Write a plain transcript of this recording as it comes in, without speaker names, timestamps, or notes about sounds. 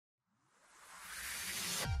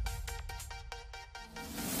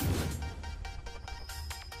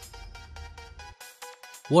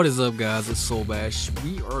What is up, guys? It's Soul Bash.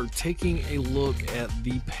 We are taking a look at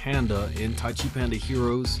the panda in Taichi Panda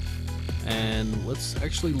Heroes, and let's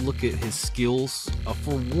actually look at his skills.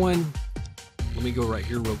 For one, let me go right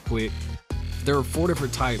here real quick. There are 4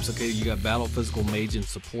 different types. Okay, you got battle, physical, mage, and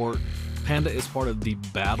support. Panda is part of the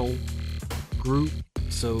battle group,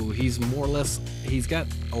 so he's more or less, he's got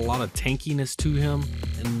a lot of tankiness to him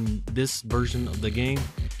in this version of the game.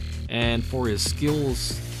 And for his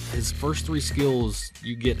skills, his first 3 skills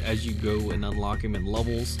you get as you go and unlock him in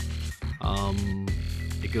levels.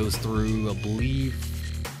 It goes through, I believe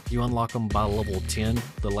you unlock them by level 10,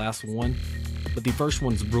 the last one. But the first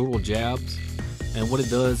one's brutal jabs, and what it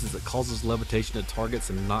does is it causes levitation to targets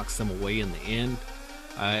and knocks them away in the end.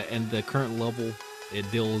 And the current level, it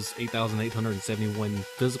deals 8,871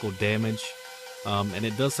 physical damage, and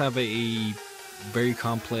it does have a very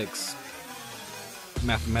complex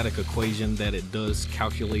mathematic equation that it does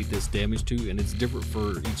calculate this damage to, and it's different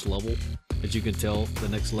for each level. As you can tell, the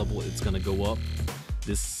next level it's going to go up.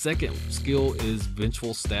 This second skill is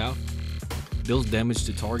Vengeful Staff. Deals damage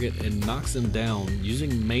to target and knocks them down.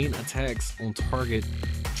 Using main attacks on target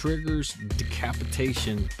triggers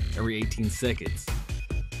decapitation every 18 seconds.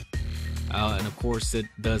 And of course it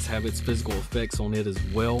does have its physical effects on it as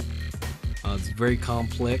well. It's very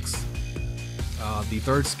complex. The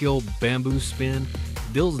third skill, Bamboo Spin,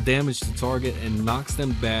 deals damage to target and knocks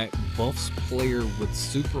them back, buffs player with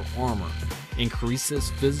super armor,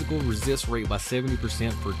 increases physical resist rate by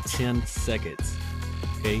 70% for 10 seconds.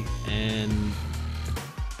 Okay, and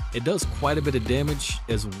it does quite a bit of damage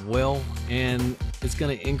as well, and it's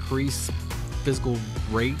going to increase physical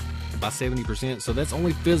rate by 70%. So that's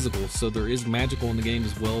only physical, so there is magical in the game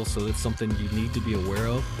as well, so that's something you need to be aware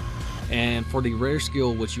of. And for the rare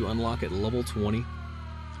skill, which you unlock at level 20,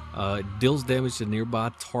 it deals damage to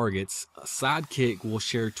nearby targets. A sidekick will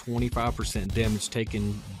share 25% damage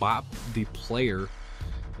taken by the player.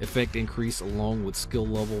 Effect increase along with skill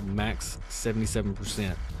level max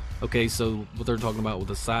 77%. Okay, so what they're talking about with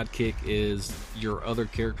a sidekick is your other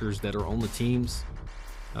characters that are on the teams.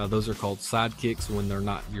 Those are called sidekicks when they're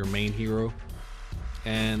not your main hero.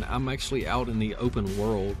 And I'm actually out in the open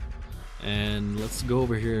world, and let's go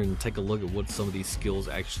over here and take a look at what some of these skills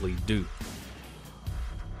actually do.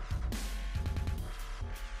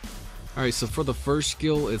 Alright, so for the first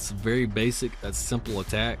skill, it's very basic, a simple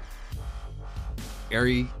attack.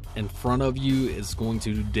 Area in front of you is going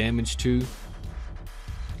to do damage to,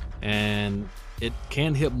 and it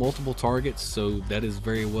can hit multiple targets, so that is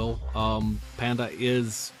very well. Panda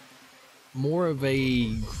is more of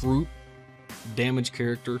a group damage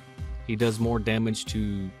character. He does more damage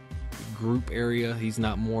to group area. He's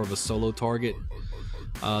not more of a solo target.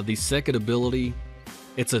 The second ability,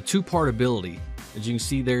 it's a 2-part ability. As you can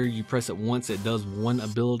see there, you press it once, it does one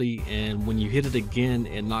ability, and when you hit it again,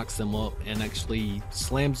 it knocks them up and actually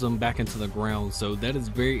slams them back into the ground. So that is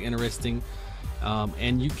very interesting.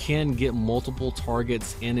 And you can get multiple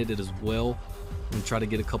targets in it as well. I'm gonna try to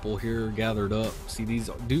get a couple here gathered up. See, these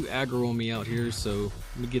do aggro on me out here, so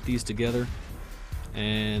let me get these together.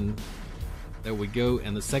 And there we go.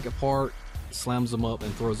 And the second part slams them up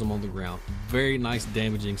and throws them on the ground. Very nice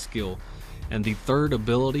damaging skill. And the third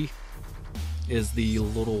ability is the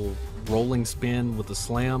little rolling spin with the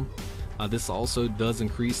slam. This also does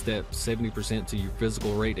increase that 70% to your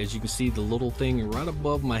physical rate. As you can see, the little thing right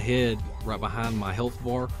above my head, right behind my health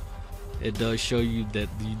bar, it does show you that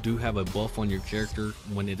you do have a buff on your character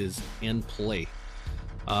when it is in play.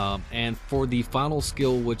 And for the final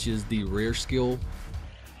skill, which is the rare skill,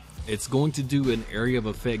 it's going to do an area of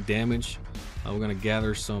effect damage. We're going to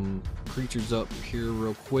gather some creatures up here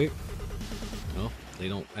real quick. No, they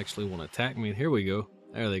don't actually want to attack me. Here we go.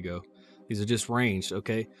 There they go. These are just ranged.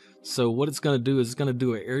 Okay, so what it's going to do is it's going to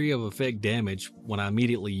do an area of effect damage when I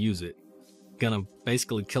immediately use it. Gonna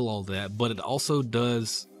basically kill all that, but it also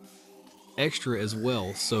does extra as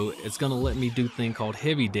well, so it's going to let me do a thing called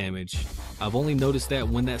heavy damage. I've only noticed that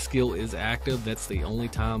when that skill is active, that's the only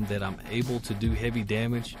time that I'm able to do heavy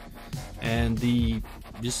damage. And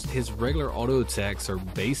just his regular auto attacks are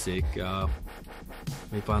basic. Let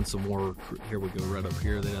me find some more. Here we go, right up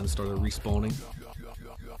here. They done started respawning.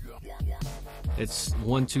 It's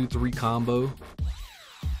 1, 2, 3 combo,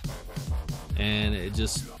 and it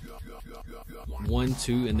just 1,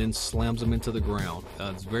 2, and then slams them into the ground.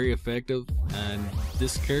 It's very effective, and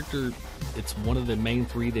this character, it's one of the main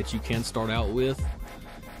 3 that you can start out with.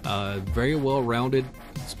 Very well rounded,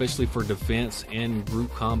 especially for defense and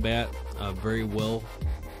group combat. Very well.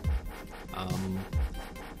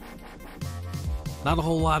 Not a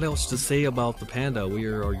whole lot else to say about the panda. We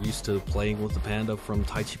are used to playing with the panda from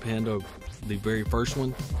Taichi Panda, the very first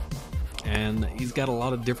one, and he's got a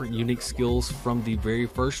lot of different unique skills from the very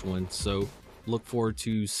first one, so look forward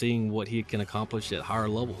to seeing what he can accomplish at higher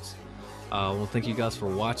levels. Well, thank you guys for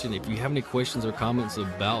watching. If you have any questions or comments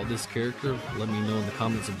about this character, let me know in the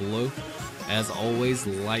comments below. As always,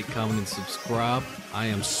 like, comment, and subscribe. I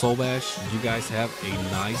am Soulbash. You guys have a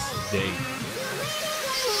nice day.